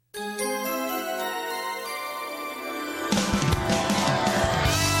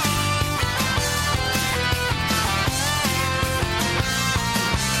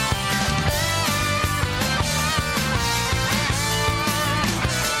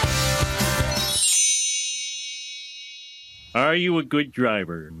Are you a good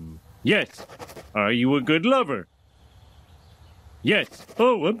driver? Yes. Are you a good lover? Yes.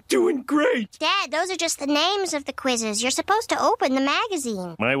 Oh, I'm doing great. Dad, those are just the names of the quizzes. You're supposed to open the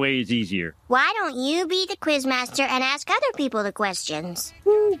magazine. My way is easier. Why don't you be the quizmaster and ask other people the questions?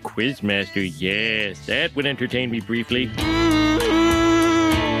 Ooh, Quizmaster, yes. That would entertain me briefly. Must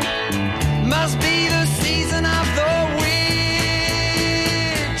be the season of the witch.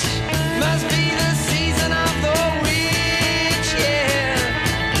 Must be the season of the witch, yeah.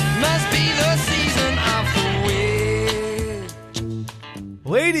 Must be the season of the witch.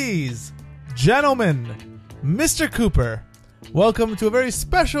 Ladies, gentlemen, Mr. Cooper, welcome to a very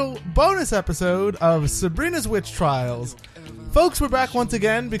special bonus episode of Sabrina's Witch Trials. Folks, we're back once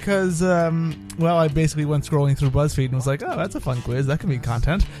again because, I basically went scrolling through BuzzFeed and was like, oh, that's a fun quiz. That can be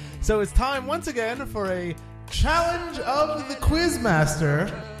content. So it's time once again for a challenge of the Quizmaster.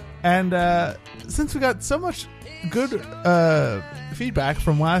 And since we got so much good feedback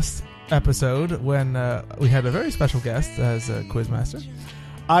from last episode when we had a very special guest as a Quizmaster,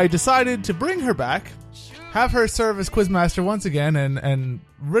 I decided to bring her back, have her serve as Quizmaster once again, and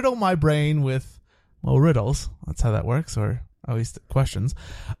riddle my brain with, riddles. That's how that works, or at least questions.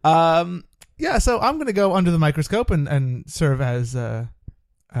 So I'm going to go under the microscope and serve as...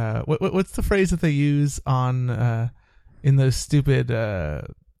 what's the phrase that they use on in those stupid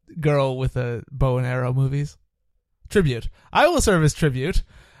girl with a bow and arrow movies? Tribute. I will serve as tribute.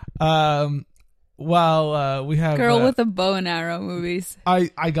 While we have girl with a bow and arrow movies.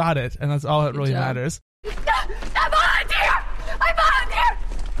 I got it, and that's all that really matters.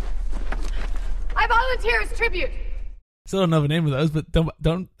 I volunteer as tribute. Still don't know the name of those, but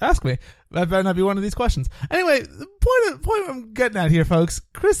don't ask me. That better not be one of these questions. Anyway, the point I'm getting at here, folks.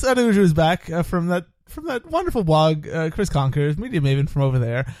 Chris Anuju is back from that wonderful blog, Chris Conquers, Media Maven from over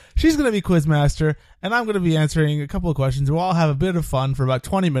there. She's going to be Quizmaster, and I'm going to be answering a couple of questions. We'll all have a bit of fun for about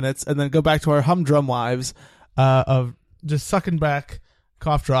 20 minutes, and then go back to our humdrum lives of just sucking back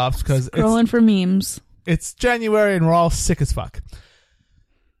cough drops because scrolling for memes. It's January, and we're all sick as fuck.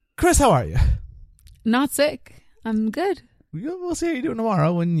 Chris, how are you? Not sick. I'm good. We'll see how you do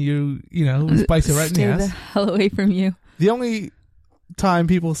tomorrow when you spice it right in the ass. Stay the hell away from you. The only time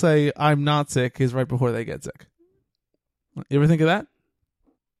people say I'm not sick is right before they get sick. You ever think of that?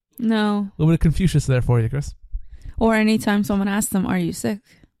 No. A little bit of Confucius there for you, Chris. Or anytime someone asks them, are you sick?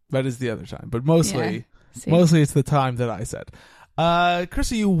 That is the other time. But mostly it's the time that I said.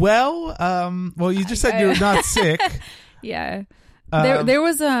 Chris, are you well? You just said you're not sick. Yeah. There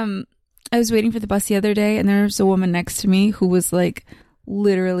was... I was waiting for the bus the other day, and there was a woman next to me who was like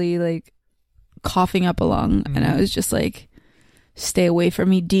literally like coughing up a lung, and I was just like, "Stay away from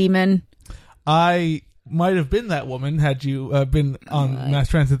me, demon." I might have been that woman had you been on mass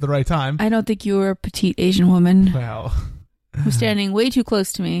transit at the right time. I don't think you were a petite Asian woman. Well, who's standing way too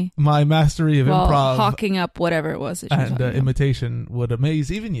close to me. My mastery of improv, hawking up whatever it was that and imitation would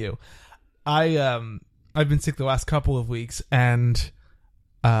amaze even you. I've been sick the last couple of weeks, and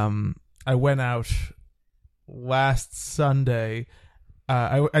I went out last Sunday.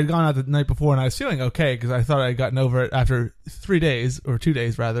 I'd gone out the night before, and I was feeling okay because I thought I'd gotten over it after 3 days, or 2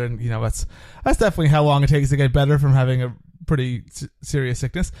 days rather. And that's definitely how long it takes to get better from having a pretty serious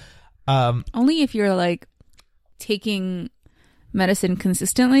sickness. Only if you're like taking medicine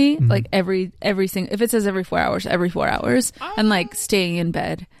consistently, like every single. If it says every 4 hours, and like staying in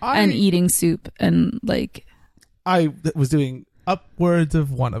bed and eating soup and like. I was doing upwards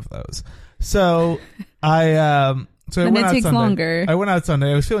of one of those. So I went out takes Sunday. Longer. I went out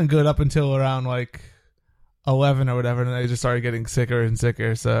Sunday. I was feeling good up until around like 11 or whatever, and then I just started getting sicker and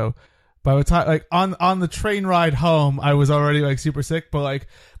sicker. So by the time like on the train ride home, I was already like super sick, but like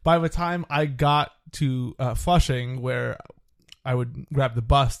by the time I got to Flushing, where I would grab the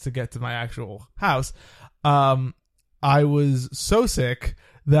bus to get to my actual house, I was so sick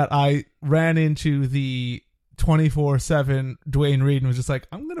that I ran into the 24/7 Dwayne Reed and was just like,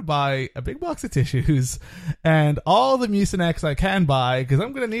 I'm going to buy a big box of tissues and all the Mucinex I can buy because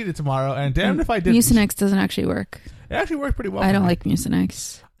I'm going to need it tomorrow, and damned if I didn't. Mucinex doesn't actually work. It actually worked pretty well. I don't like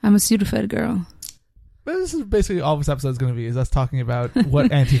Mucinex. I'm a Sudafed girl. But this is basically all this episode is going to be, is us talking about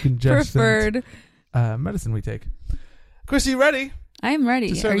what anti-congestion medicine we take. Chris, are you ready? I am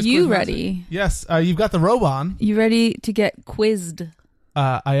ready. Are you ready? Yes. You've got the robe on. You ready to get quizzed?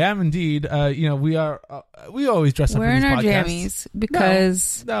 I am indeed. We are. We always dress up. We're in our podcasts. jammies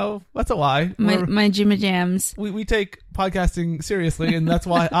because no, that's a lie. My jimmy jams. We take podcasting seriously, and that's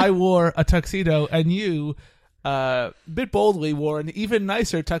why I wore a tuxedo, and you, bit boldly, wore an even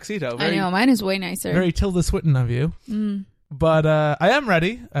nicer tuxedo. I know mine is way nicer. Very Tilda Swinton of you. But I am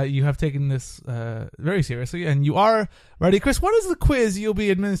ready. You have taken this very seriously, and you are ready. Chris, what is the quiz you'll be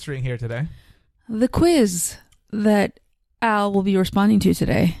administering here today? The quiz that Al will be responding to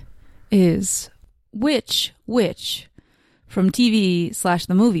today is which from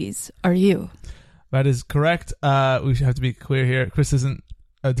TV/the movies are you? That is correct. We should have to be clear here. Chris isn't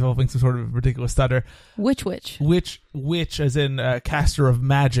developing some sort of ridiculous stutter. Which? Which, as in caster of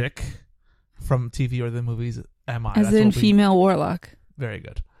magic from TV or the movies, am I? As in female warlock. Very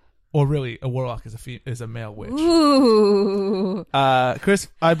good. Or really, a warlock is a male witch. Ooh. Chris,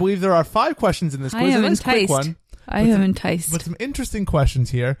 I believe there are 5 questions in this quiz. I am a nice quick enticed. one. I am enticed. But some interesting questions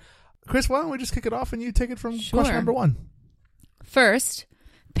here. Chris, why don't we just kick it off and you take it from question number 1? First,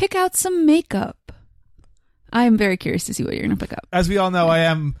 pick out some makeup. I am very curious to see what you're going to pick up. As we all know, I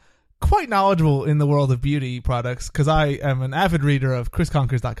am quite knowledgeable in the world of beauty products because I am an avid reader of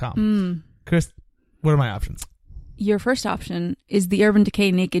chrisconkers.com. Chris, what are my options? Your first option is the Urban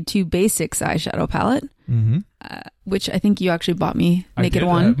Decay Naked 2 Basics eyeshadow palette, which I think you actually bought me Naked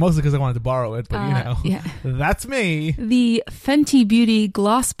 1. Mostly because I wanted to borrow it, but yeah. That's me. The Fenty Beauty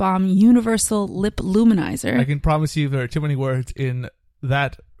Gloss Bomb Universal Lip Luminizer. I can promise you there are too many words in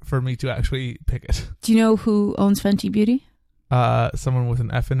that for me to actually pick it. Do you know who owns Fenty Beauty? Someone with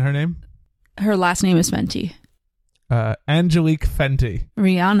an F in her name. Her last name is Fenty. Angelique Fenty.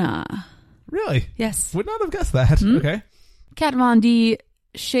 Rihanna. Really? Yes. Would not have guessed that. Okay. Kat Von D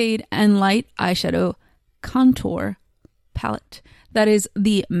Shade and Light Eyeshadow Contour Palette. That is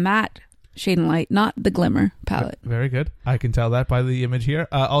the matte Shade and Light, not the glimmer palette. Very good. I can tell that by the image here.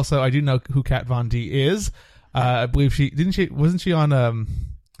 Also, I do know who Kat Von D is. I believe wasn't she on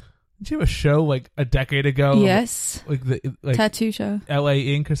didn't she have a show like a decade ago? Yes. Like tattoo show. LA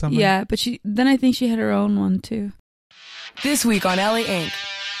Ink or something? Yeah, but then I think she had her own one too. This week on LA Ink.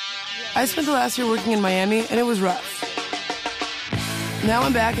 I spent the last year working in Miami, and it was rough. Now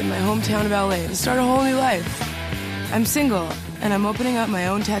I'm back in my hometown of LA to start a whole new life. I'm single, and I'm opening up my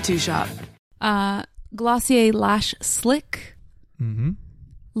own tattoo shop. Glossier Lash Slick.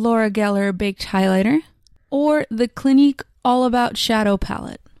 Laura Geller Baked Highlighter. Or the Clinique All About Shadow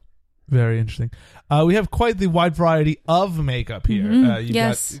Palette. Very interesting. We have quite the wide variety of makeup here. You've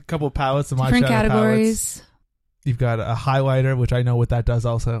got a couple of palettes, some different eyeshadow categories. Palettes. You've got a highlighter, which I know what that does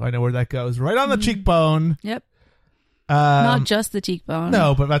also. I know where that goes. Right on the cheekbone. Yep. Not just the cheekbone.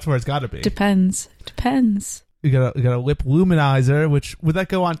 No, but that's where it's got to be. Depends. You got a lip luminizer, which would that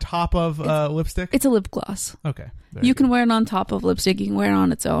go on top of lipstick? It's a lip gloss. Okay. You can wear it on top of lipstick. You can wear it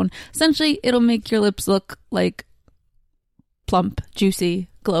on its own. Essentially, it'll make your lips look like plump, juicy,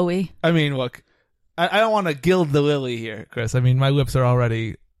 glowy. I mean, look, I don't want to gild the lily here, Chris. I mean, my lips are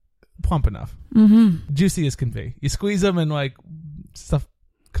already plump enough. Juicy as can be. You squeeze them and like stuff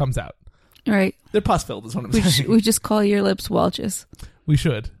comes out. Right. They're pus filled is what I'm saying. We just call your lips Welch's. We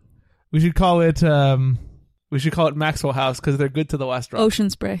should call it Maxwell House because they're good to the last drop. Ocean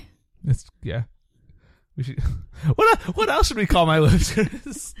spray. We should. What else should we call my lips?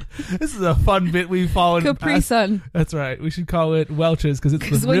 This is a fun bit we've fallen Capri past. Sun. That's right. We should call it Welch's because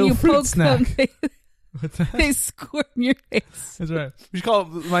it's the when real you fruit poke snack. them, What's that? they squirt in your face. That's right. We should call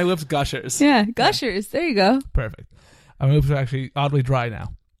my lips Gushers. Yeah, Gushers. There you go. Perfect. My lips are actually oddly dry now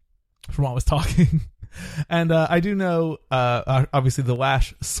from what I was talking. And I do know, obviously, the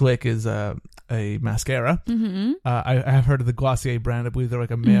Lash Slick is a mascara. I have heard of the Glossier brand. I believe they're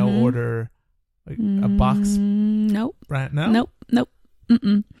like a mail order, like a box. Nope. Brand? No? Nope.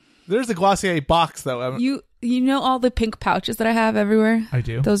 Mm-mm. There's a Glossier box, though. You know all the pink pouches that I have everywhere? I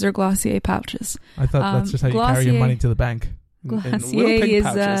do. Those are Glossier pouches. I thought that's just how you carry your money to the bank. Glossier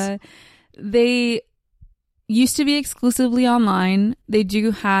is, they used to be exclusively online. They do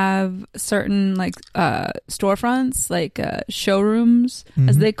have certain like storefronts, like showrooms,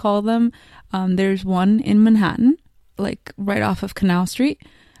 as they call them. There's one in Manhattan, like right off of Canal Street,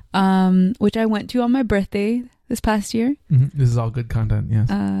 which I went to on my birthday this past year. This is all good content,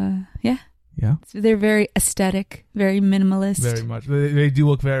 yes. Yeah. They're very aesthetic, very minimalist. Very much. They do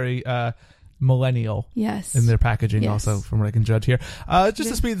look very millennial. Yes. In their packaging, also, from what I can judge here. Just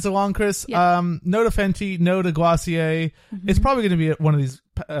to speed this along, Chris. Yeah. No to Fenty, no to Glossier. It's probably going to be one of these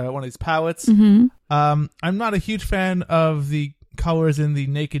palettes. I'm not a huge fan of the colors in the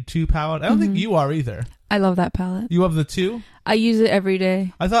Naked 2 palette. I don't think you are either. I love that palette. You love the 2? I use it every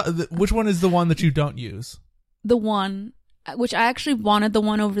day. I thought, which one is the one that you don't use? The one, which I actually wanted the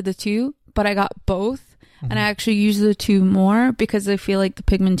one over the 2, but I got both, and I actually use the 2 more because I feel like the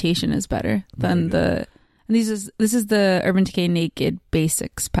pigmentation is better than the. And this is the Urban Decay Naked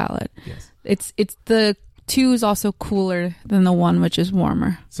Basics palette. Yes, it's the 2 is also cooler than the 1, which is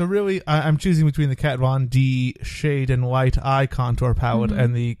warmer. So really, I'm choosing between the Kat Von D Shade and Light Eye Contour palette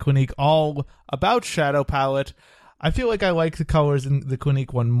and the Clinique All About Shadow palette. I feel like I like the colors in the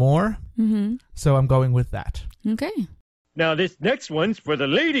Clinique one more, so I'm going with that. Okay. Now, this next one's for the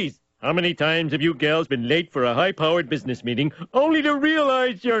ladies. How many times have you gals been late for a high-powered business meeting only to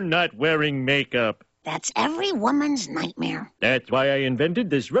realize you're not wearing makeup? That's every woman's nightmare. That's why I invented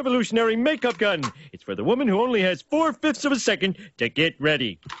this revolutionary makeup gun. It's for the woman who only has 4/5 of a second to get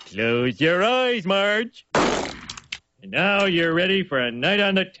ready. Close your eyes, Marge. And now you're ready for a night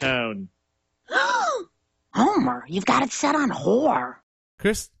on the town. Homer, you've got it set on whore.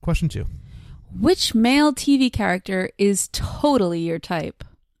 Chris, question 2. Which male TV character is totally your type?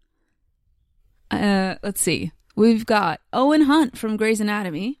 Let's see. We've got Owen Hunt from Grey's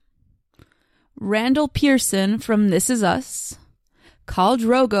Anatomy, Randall Pearson from This Is Us, Khal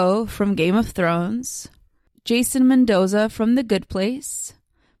Drogo from Game of Thrones, Jason Mendoza from The Good Place,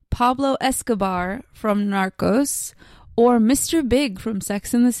 Pablo Escobar from Narcos, or Mr. Big from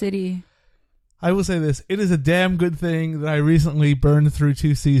Sex and the City. I will say this. It is a damn good thing that I recently burned through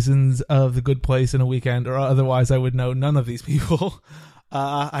 2 seasons of The Good Place in a weekend, or otherwise I would know none of these people. Do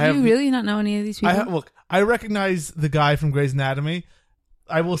you really not know any of these people? Look, I recognize the guy from Grey's Anatomy.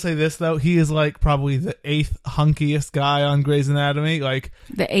 I will say this, though. He is like probably the 8th hunkiest guy on Grey's Anatomy. Like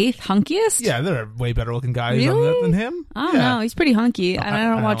the 8th hunkiest? Yeah, there are way better looking guys really? on that than him. I don't know. He's pretty hunky. And I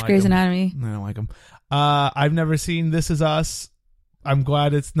don't watch like Grey's him. Anatomy. I don't like him. I've never seen This Is Us. I'm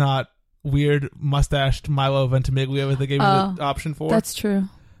glad it's not weird mustached Milo Ventimiglia that they gave me the option for. That's true.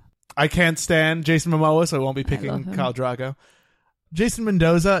 I can't stand Jason Momoa, so I won't be picking Khal Drogo. Jason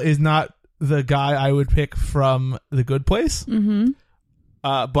Mendoza is not the guy I would pick from The Good Place.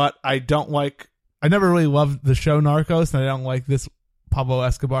 But I never really loved the show Narcos, and I don't like this Pablo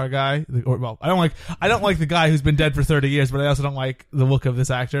Escobar guy. I don't like the guy who's been dead for 30 years, but I also don't like the look of this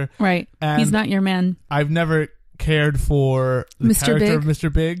actor. Right. And he's not your man. I've never cared for the character of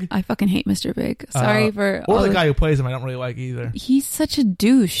Mr. Big. I fucking hate Mr. Big. Sorry for or the guy who plays him. I don't really like either. He's such a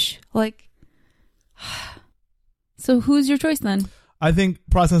douche. Like, so who's your choice then? I think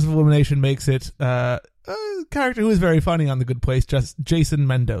Process of Elimination makes it a character who is very funny on The Good Place, just Jason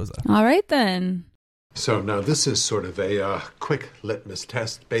Mendoza. All right, then. So now this is sort of a quick litmus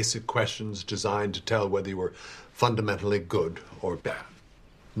test, basic questions designed to tell whether you were fundamentally good or bad.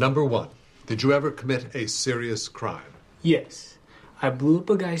 Number 1, did you ever commit a serious crime? Yes. I blew up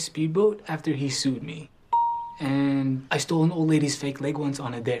a guy's speedboat after he sued me. And I stole an old lady's fake leg once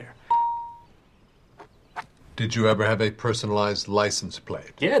on a dare. Did you ever have a personalized license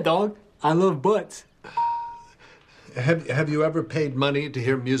plate? Yeah, dog. I love butts. Have you ever paid money to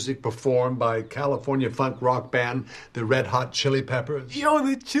hear music performed by California funk rock band, the Red Hot Chili Peppers? Yo,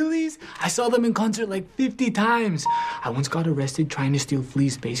 the Chili's? I saw them in concert like 50 times. I once got arrested trying to steal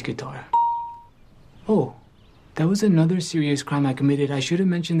Flea's bass guitar. Oh, that was another serious crime I committed. I should have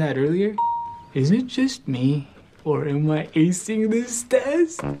mentioned that earlier. Is it just me? Or am I acing this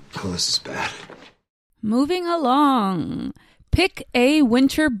test? Oh, this is bad. Moving along. Pick a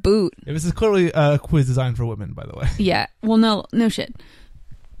winter boot. This is clearly a quiz designed for women, by the way. Yeah. Well, no shit.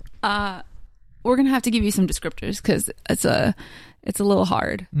 We're gonna have to give you some descriptors because it's a little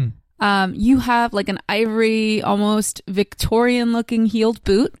hard. You have like an ivory, almost Victorian-looking heeled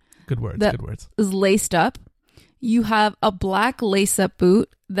boot. Good words. That good words. Is laced up. You have a black lace-up boot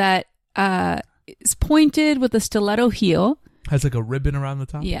that is pointed with a stiletto heel. Has like a ribbon around the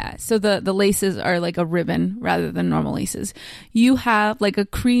top? Yeah. So the laces are like a ribbon rather than normal laces. You have like a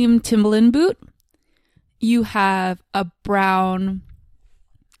cream Timberland boot. You have a brown,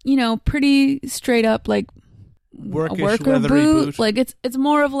 pretty straight up like workish, a worker boot. Like it's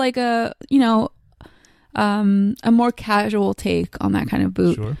more of like a, a more casual take on that kind of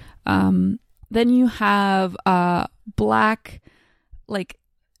boot. Sure. Then you have black like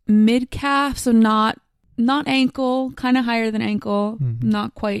mid-calf, so not ankle, kind of higher than ankle,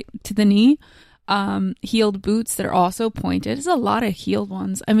 not quite to the knee. Heeled boots that are also pointed. There's a lot of heeled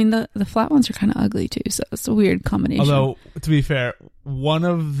ones. I mean, the flat ones are kind of ugly too, so it's a weird combination. Although, to be fair, one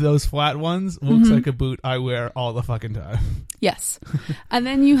of those flat ones looks like a boot I wear all the fucking time. Yes. And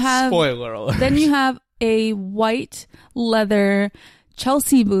then you have... Spoiler alert. Then you have a white leather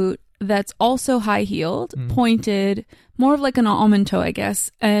Chelsea boot that's also high-heeled, pointed, more of like an almond toe, I guess,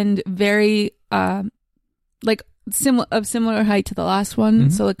 and very... similar height to the last one,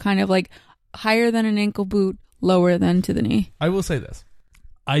 so it kind of like higher than an ankle boot, lower than to the knee. I will say this.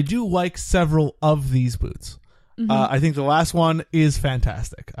 I do like several of these boots. I think the last one is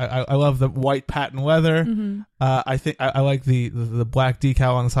fantastic. I love the white patent leather. I think I like the black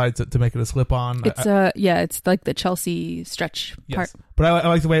decal on the side to make it a slip on. It's it's like the Chelsea stretch part. But I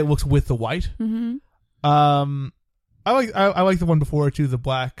like the way it looks with the white. I like the one before too, the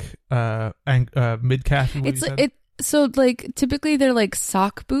black mid calf. So like typically they're like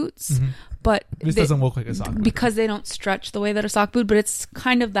sock boots, but this doesn't look like a sock boot because they don't stretch the way that a sock boot, but it's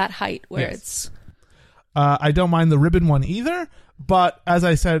kind of that height where it's. I don't mind the ribbon one either, but as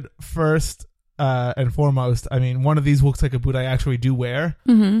I said first and foremost, I mean, one of these looks like a boot I actually do wear,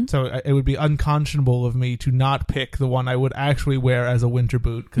 so it would be unconscionable of me to not pick the one I would actually wear as a winter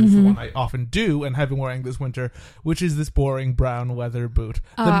boot, because it's the one I often do and have been wearing this winter, which is this boring brown leather boot,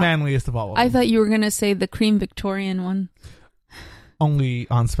 the manliest of all of them. I thought you were going to say the cream Victorian one. Only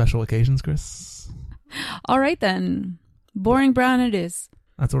on special occasions, Chris. All right then. Boring brown it is.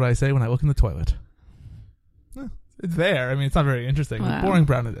 That's what I say when I look in the toilet. It's there. I mean, it's not very interesting. Wow. Boring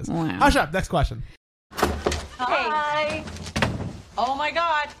brown it is. Wow. Hush up. Next question. Hi. Oh my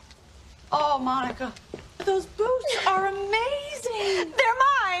God. Oh, Monica. Those boots are amazing. They're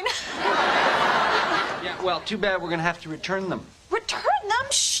mine. Yeah, well, too bad we're going to have to return them. Return them?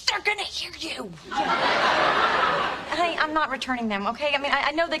 Shh, they're going to hear you. Honey, I'm not returning them, okay? I mean,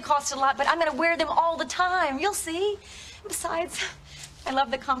 I know they cost a lot, but I'm going to wear them all the time. You'll see. Besides, I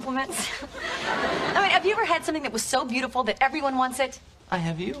love the compliments. I mean, have you ever had something that was so beautiful that everyone wants it? I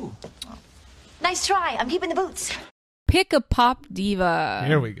have you. Oh. Nice try. I'm keeping the boots. Pick a pop diva.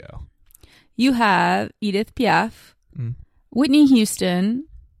 Here we go. You have Edith Piaf, Whitney Houston,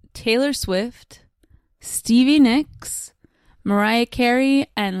 Taylor Swift, Stevie Nicks, Mariah Carey,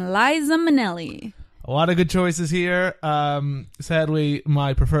 and Liza Minnelli. A lot of good choices here. Sadly,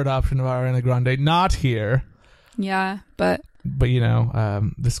 my preferred option of Ariana Grande not here. Yeah, but you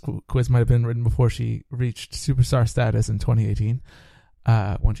know, this quiz might have been written before she reached superstar status in 2018,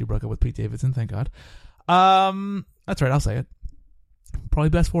 when she broke up with Pete Davidson. Thank God. That's right. I'll say it. Probably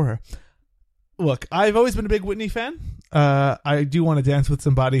best for her. Look, I've always been a big Whitney fan. I do want to dance with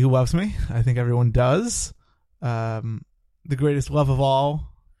somebody who loves me. I think everyone does. The greatest love of all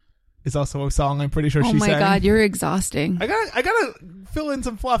is also a song I'm pretty sure she sang. Oh my God, you're exhausting. I gotta fill in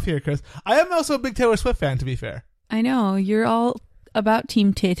some fluff here, Chris. I am also a big Taylor Swift fan, to be fair. I know. You're all about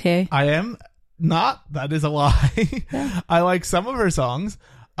Team Tay-Tay. I am not. That is a lie. Yeah. I like some of her songs.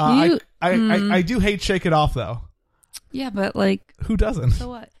 I do hate Shake It Off, though. Yeah, but like... Who doesn't? So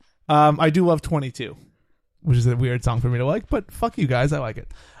what? I do love 22, which is a weird song for me to like, but fuck you guys. I like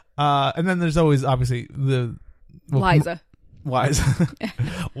it. And then there's always, obviously, the... Liza.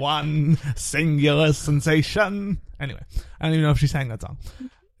 One singular sensation. Anyway, I don't even know if she sang that song.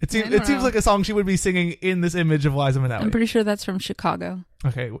 It seems like a song she would be singing in this image of Liza Minnelli. I'm pretty sure that's from Chicago.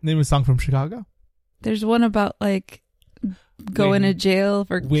 Okay, name a song from Chicago. There's one about like going to jail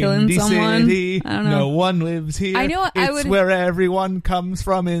for killing someone. City, I don't know. No one lives here. I know. It's where everyone comes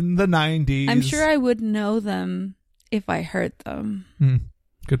from in the 90s. I'm sure I would know them if I heard them.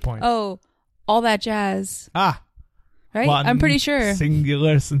 Good point. Oh, All That Jazz. Right? One I'm pretty sure.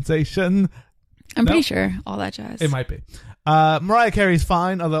 Singular sensation. I'm pretty sure All That Jazz. It might be. Mariah Carey's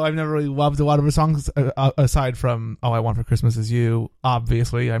fine, although I've never really loved a lot of her songs aside from All I Want for Christmas Is You.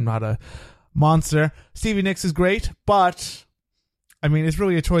 Obviously, I'm not a monster. Stevie Nicks is great, but I mean, it's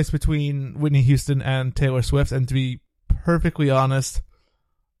really a choice between Whitney Houston and Taylor Swift, and to be perfectly honest,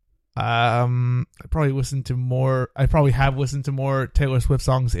 I probably have listened to more Taylor Swift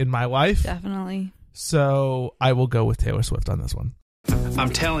songs in my life. Definitely. So I will go with Taylor Swift on this one. I'm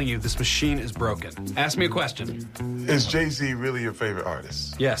telling you, this machine is broken. Ask me a question. Is Jay-Z really your favorite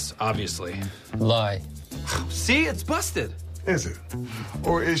artist? Yes, obviously. Lie. See, it's busted. Is it?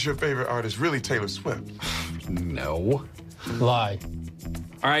 Or is your favorite artist really Taylor Swift? No. Lie.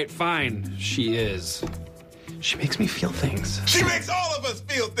 All right, fine. She is. She makes me feel things. She makes all of us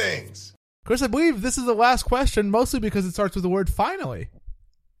feel things. Chris, I believe this is the last question, mostly because it starts with the word finally.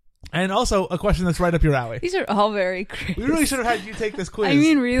 And also a question that's right up your alley. These are all very crazy. We really should have had you take this quiz. I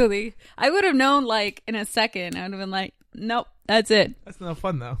mean, really. I would have known, like, in a second. I would have been like, nope, that's it. That's no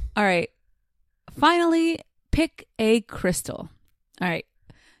fun, though. All right. Finally, pick a crystal. All right.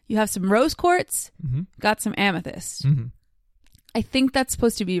 You have some rose quartz, got some amethyst. I think that's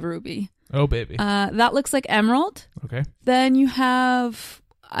supposed to be ruby. Oh, baby. That looks like emerald. Okay. Then you have,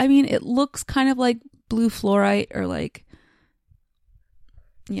 I mean, it looks kind of like blue fluorite or like,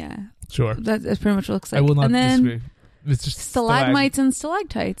 yeah. Sure. That's pretty much what it looks like. I will not and then disagree. It's just stalagmites and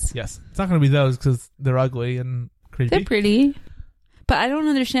stalactites. Yes. It's not going to be those because they're ugly and creepy. They're pretty. But I don't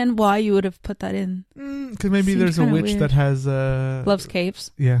understand why you would have put that in. Because maybe there's a witch that has... loves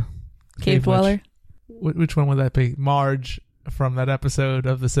caves. Yeah. Cave dweller. which one would that be? Marge from that episode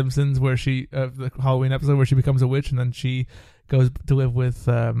of The Simpsons of the Halloween episode where she becomes a witch and then she goes to live with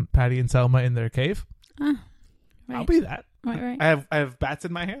Patty and Selma in their cave. Right. I'll be that. Right. I have bats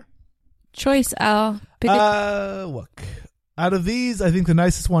in my hair. Choice, Al. Look. Out of these, I think the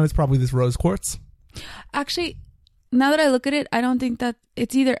nicest one is probably this rose quartz. Actually, now that I look at it, I don't think that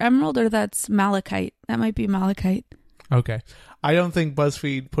it's either emerald or that's malachite. That might be malachite. Okay. I don't think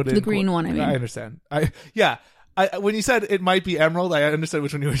BuzzFeed put in... The green one, I mean. I understand. When you said it might be emerald, I understood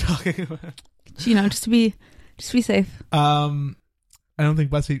which one you were talking about. Just to be safe. I don't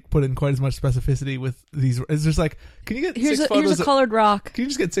think BuzzFeed put in quite as much specificity with these. It's just like, can you get here's a colored rock? Can you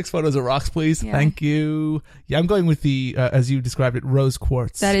just get 6 photos of rocks, please? Yeah. Thank you. Yeah, I'm going with the, as you described it, rose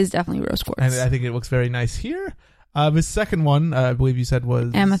quartz. That is definitely rose quartz. And I think it looks very nice here. The second one, I believe you said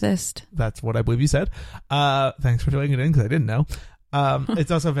was... amethyst. That's what I believe you said. Thanks for filling it in because I didn't know.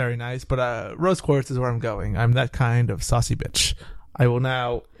 It's also very nice, but rose quartz is where I'm going. I'm that kind of saucy bitch. I will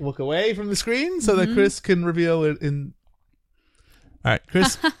now look away from the screen so that Chris can reveal it in... All right,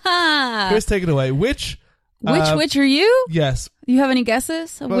 Chris, take it away. Which witch are you? Yes. You have any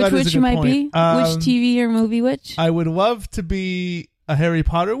guesses of which witch you might be? Which TV or movie witch? I would love to be a Harry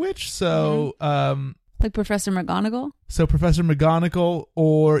Potter witch, so... like Professor McGonagall? So Professor McGonagall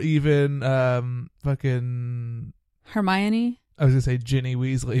or even fucking... Hermione? I was going to say Ginny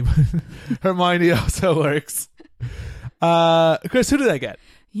Weasley, but Hermione also works. Chris, who did I get?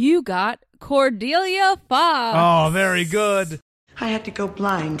 You got Cordelia Fox. Oh, very good. I had to go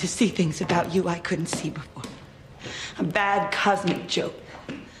blind to see things about you I couldn't see before. A bad cosmic joke.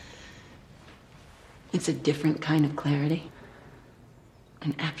 It's a different kind of clarity.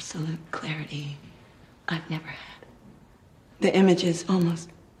 An absolute clarity I've never had. The images almost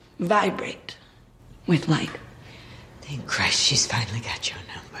vibrate with light. Thank Christ she's finally got your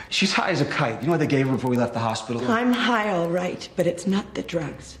number. She's high as a kite. You know what they gave her before we left the hospital? I'm high, all right, but it's not the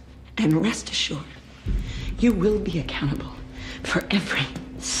drugs. And rest assured, you will be accountable for every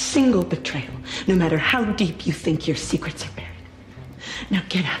single betrayal, no matter how deep you think your secrets are buried. Now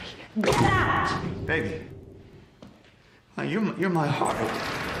get out of here. Get out! Baby. You're my heart.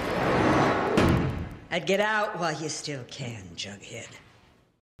 I'd get out while you still can, Jughead.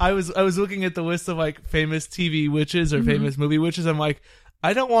 I was looking at the list of like famous TV witches or famous movie witches. I'm like,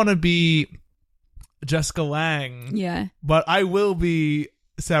 I don't want to be Jessica Lange. Yeah. But I will be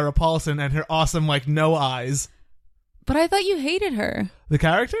Sarah Paulson and her awesome like no eyes. But I thought you hated her. The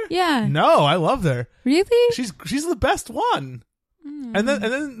character? Yeah. No, I loved her. Really? She's the best one. And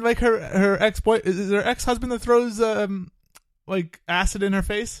then like her ex-husband that throws like acid in her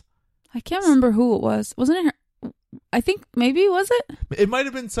face. I can't remember who it was. Wasn't it her? I think maybe was it? It might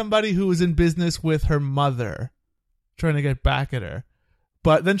have been somebody who was in business with her mother trying to get back at her.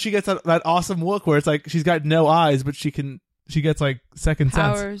 But then she gets that awesome look where it's like she's got no eyes, but she gets like second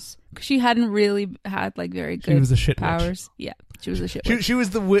powers. sense. She hadn't really had like very good she was a shit powers. Witch. Yeah, she was a shit witch.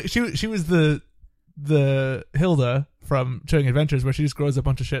 Witch. She was the Hilda from Chilling Adventures where she just grows a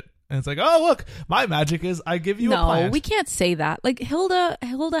bunch of shit and it's like, oh look, my magic is I give you a plant. No, we can't say that. Like Hilda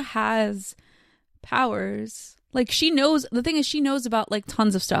has powers. Like the thing is she knows about like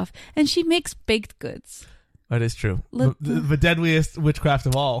tons of stuff and she makes baked goods. That is true. The deadliest witchcraft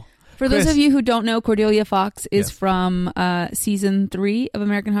of all. For those of you who don't know, Cordelia Fox is from season 3 of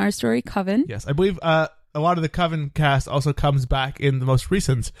American Horror Story, Coven. Yes, I believe a lot of the Coven cast also comes back in the most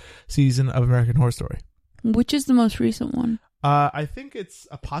recent season of American Horror Story. Which is the most recent one? I think it's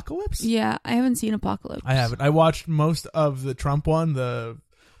Apocalypse. Yeah, I haven't seen Apocalypse. I haven't. I watched most of the Trump one.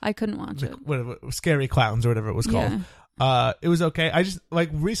 I couldn't watch it. Whatever, Scary Clowns or whatever it was called. Yeah. It was okay. I just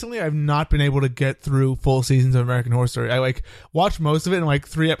recently I've not been able to get through full seasons of American Horror Story. I watched most of it and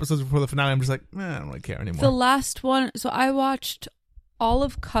 3 episodes before the finale I'm just like, I don't really care anymore. The last one, so I watched all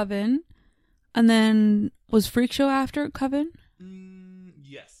of Coven and then was Freak Show after Coven?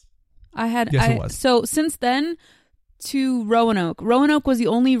 Yes. It was. So since then to Roanoke. Roanoke was the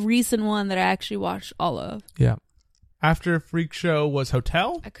only recent one that I actually watched all of. Yeah. After Freak Show was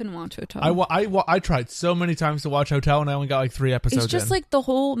Hotel. I couldn't watch Hotel. I tried so many times to watch Hotel and I only got 3 episodes. It's just the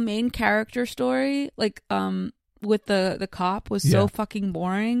whole main character story, with the cop was so fucking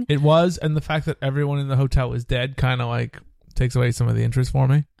boring. It was, and the fact that everyone in the hotel is dead kind of takes away some of the interest for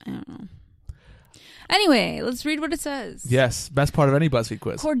me. I don't know. Anyway, let's read what it says. Yes, best part of any BuzzFeed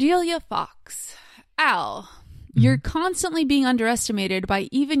quiz. Cordelia Fox. Al, you're constantly being underestimated by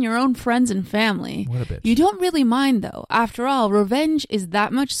even your own friends and family. What a bitch. You don't really mind, though. After all, revenge is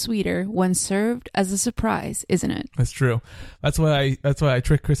that much sweeter when served as a surprise, isn't it? That's true. That's why I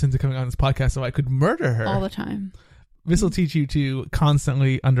tricked Chris into coming on this podcast so I could murder her. All the time. This will teach you to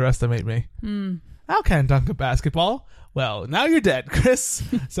constantly underestimate me. How can dunk a basketball? Well, now you're dead, Chris.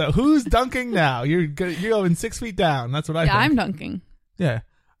 So who's dunking now? You're going 6 feet down. That's what I think. I'm dunking. Yeah.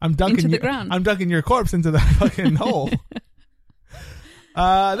 I'm dunking into the ground. I'm dunking your corpse into that fucking hole.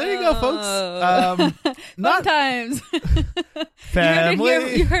 There you go, folks. Not times.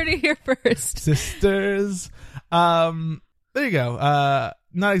 Family. You heard it here first. Sisters. There you go.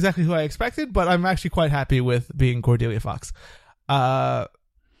 Not exactly who I expected, but I'm actually quite happy with being Cordelia Fox.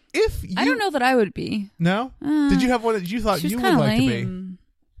 If you, I don't know that I would be. No? Did you have one that you thought you would like to be?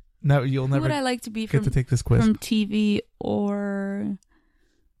 No, you'll never. Who would I like to be get to take this quiz from TV or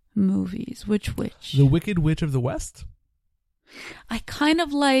movies? Which witch? The Wicked Witch of the West. I kind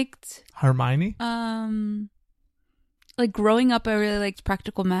of liked Hermione. Like growing up, I really liked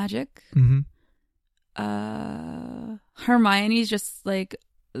Practical Magic. Mm-hmm. Hermione's just like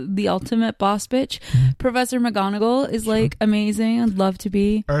the ultimate boss bitch. Professor McGonagall is like amazing. I'd love to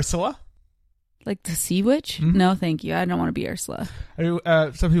be Ursula. Like the Sea Witch? Mm-hmm. No, thank you. I don't want to be Ursula.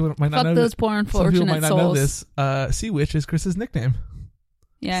 Some people might not know. Fuck those poor unfortunate some people might not know souls. this. Sea Witch is Chris's nickname.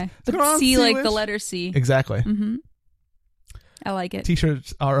 Yeah, But but C like Witch? the letter C. Exactly. Mm-hmm. I like it.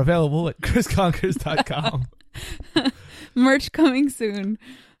 T-shirts are available at chrisconkers.com. Merch coming soon.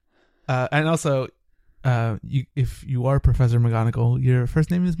 And also, if you are Professor McGonagall, your first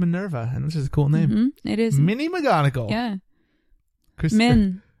name is Minerva, and this is a cool name. Mm-hmm. It is. Minnie McGonagall. Yeah.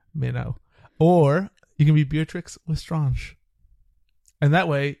 Minnow. Or you can be Beatrix Lestrange. And that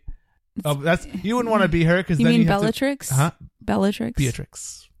way, you wouldn't want to be her because You then mean you have Bellatrix? To, Bellatrix?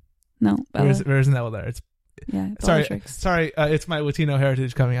 Beatrix. No, There's an L there. It's Bellatrix. Sorry, it's my Latino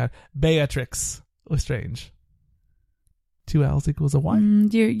heritage coming out. Beatrix Lestrange. 2 L's equals a Y.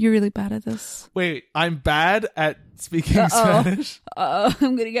 You're really bad at this. Wait, I'm bad at speaking Spanish? I'm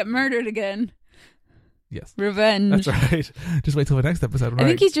gonna get murdered again. Yes. Revenge. That's right. Just wait till the next episode. I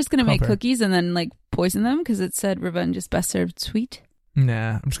think he's just gonna make cookies and then like poison them because it said revenge is best served sweet.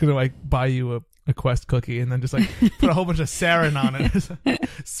 Nah, I'm just gonna like buy you a Quest cookie and then just like put a whole bunch of sarin on it.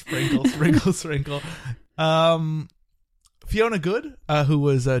 Sprinkle. Fiona Good, who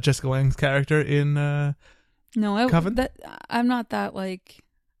was Jessica Lange's character in Coven. I'm not that like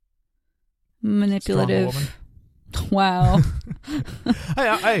manipulative. Wow.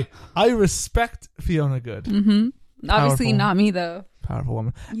 I respect Fiona Good. Mm-hmm. Obviously Powerful. not me though. Powerful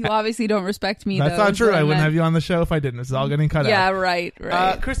woman. You obviously don't respect me. That's though, not true. so I wouldn't meant- have you on the show if I didn't. It's all getting cut out. Yeah, right.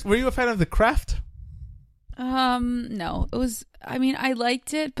 Chris, were you a fan of The Craft? No. It was. I mean, I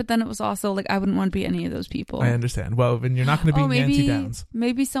liked it, but then it was also like I wouldn't want to be any of those people. I understand. Well, then you're not going to be Nancy Downs.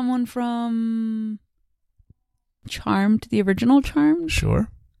 Maybe someone from Charmed, the original Charmed. Sure.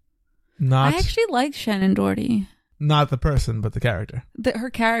 I actually like Shannon Doherty. Not the person, but the character.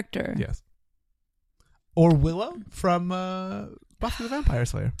 Her character. Yes. Or Willow from Buffy the Vampire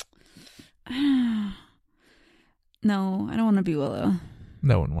Slayer. No, I don't want to be Willow.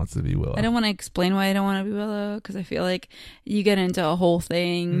 No one wants to be Willow. I don't want to explain why I don't want to be Willow because I feel like you get into a whole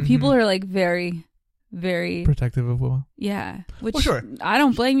thing. Mm-hmm. People are like very, very protective of Willow. Yeah, which well, sure. I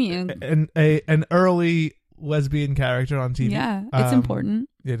don't blame you. An early lesbian character on TV. Yeah, it's important.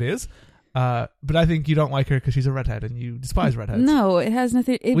 It is. But I think you don't like her because she's a redhead and you despise redheads. No, it has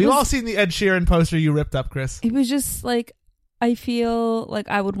nothing. We've all seen the Ed Sheeran poster you ripped up, Chris. It was just like, I feel like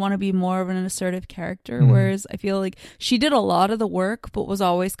I would want to be more of an assertive character, whereas I feel like she did a lot of the work, but was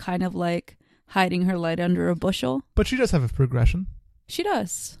always kind of like hiding her light under a bushel. But she does have a progression. She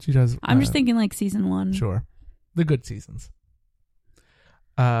does. She does. I'm just thinking like season 1. Sure, the good seasons.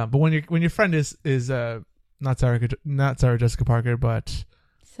 But when your friend is not Sarah Jessica Parker, but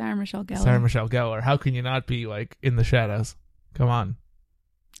Sarah Michelle Gellar. How can you not be like in the shadows? Come on.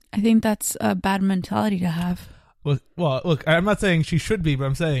 I think that's a bad mentality to have. Well, look, I'm not saying she should be, but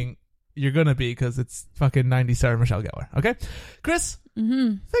I'm saying you're gonna be because it's fucking 90 Sarah Michelle Gellar. Okay, Chris.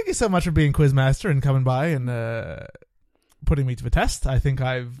 Thank you so much for being Quizmaster and coming by and putting me to the test. I think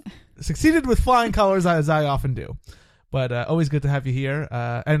I've succeeded with flying colors as I often do. But always good to have you here,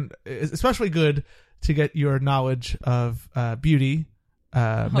 and especially good to get your knowledge of beauty.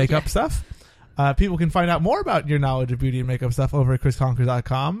 Makeup stuff. People can find out more about your knowledge of beauty and makeup stuff over at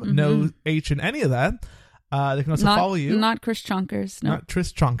chrisconkers.com. No H in any of that. They can also follow you. Not Chris Chonkers. No. Not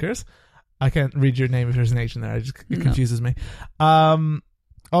Tris Chonkers. I can't read your name if there's an H in there. It confuses me.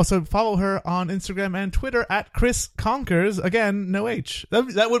 Also, follow her on Instagram and Twitter at Chris Conkers. Again, no H.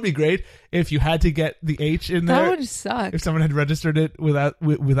 That would be great if you had to get the H in there. That would suck. If someone had registered it without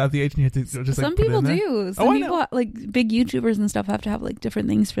the H and you had to just Some like put it people in there. do. Some people, like big YouTubers and stuff, have to have like different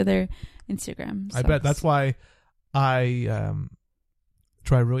things for their Instagram. I bet that's why I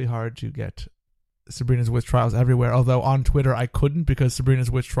try really hard to get Sabrina's Witch Trials everywhere. Although on Twitter I couldn't because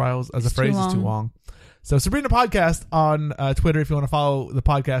Sabrina's Witch Trials as a phrase is too long. So Sabrina Podcast on Twitter if you want to follow the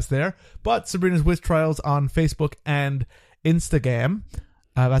podcast there. But Sabrina's Witch Trials on Facebook and Instagram.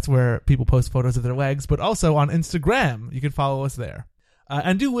 That's where people post photos of their legs. But also on Instagram, you can follow us there.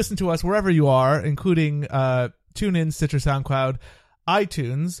 And do listen to us wherever you are, including TuneIn, Stitcher, SoundCloud,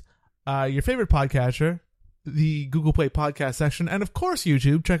 iTunes, your favorite podcatcher, the Google Play podcast section, and of course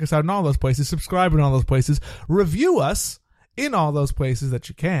YouTube. Check us out in all those places. Subscribe in all those places. Review us in all those places that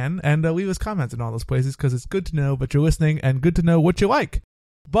you can, and leave us comments in all those places, because it's good to know that you're listening and good to know what you like.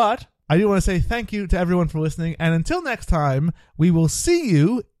 But I do want to say thank you to everyone for listening, and until next time, we will see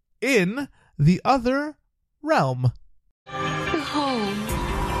you in the other realm. Behold,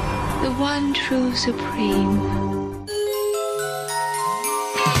 the one true supreme.